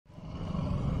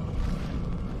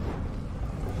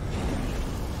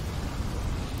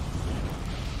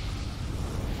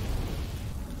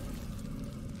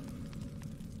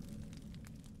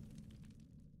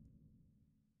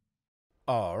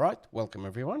Alright, welcome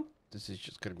everyone. This is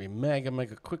just going to be mega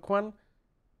quick one.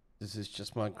 This is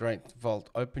just my great vault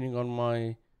opening on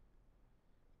my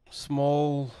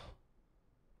small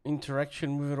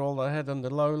interaction with it all I had on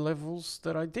the low levels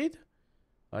that I did.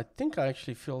 I think I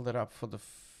actually filled it up for the...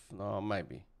 no,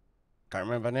 maybe. Can't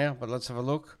remember now, but let's have a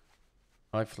look.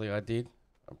 Hopefully I did.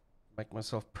 I'll make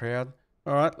myself proud.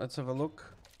 Alright, let's have a look.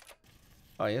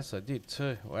 Oh yes, I did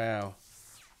too. Wow.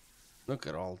 Look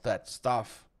at all that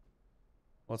stuff.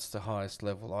 What's the highest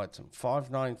level item?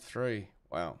 593.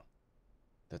 Wow.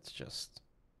 That's just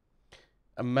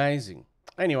amazing.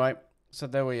 Anyway, so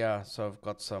there we are. So I've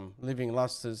got some Living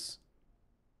Lusters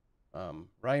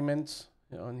raiment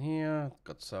on here.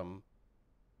 Got some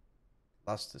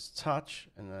Luster's Touch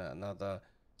and another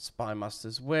Spy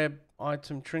Master's Web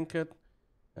item trinket.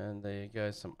 And there you go,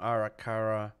 some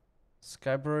Arakara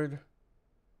Scabbard.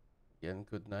 Again,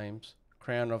 good names.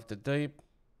 Crown of the Deep.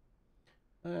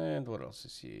 And what else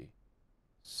is here?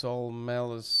 Sol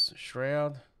Malice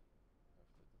Shroud.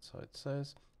 That's how it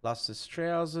says. Luster's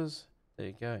Trousers. There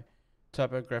you go.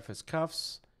 Topographer's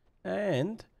Cuffs.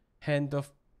 And Hand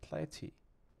of Piety.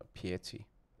 Piety.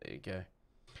 There you go.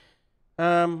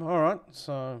 Alright,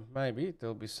 so maybe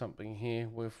there'll be something here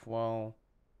worthwhile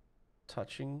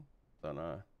touching. Don't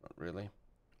know, not really.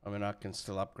 I mean, I can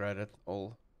still upgrade it,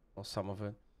 all or some of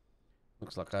it.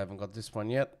 Looks like I haven't got this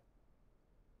one yet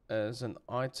as an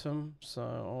item. So,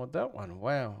 oh, that one.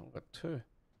 Wow, I've got two.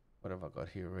 What have I got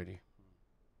here already?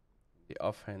 The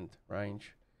offhand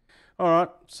range. Alright,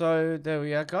 so there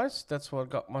we are, guys. That's what I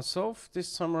got myself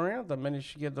this time around. I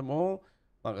managed to get them all.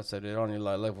 Like I said, they're only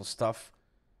low level stuff.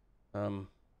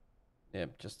 Yeah,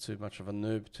 just too much of a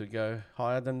noob to go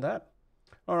higher than that.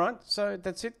 Alright, so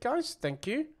that's it, guys. Thank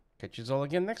you. Catch you all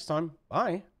again next time.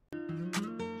 Bye.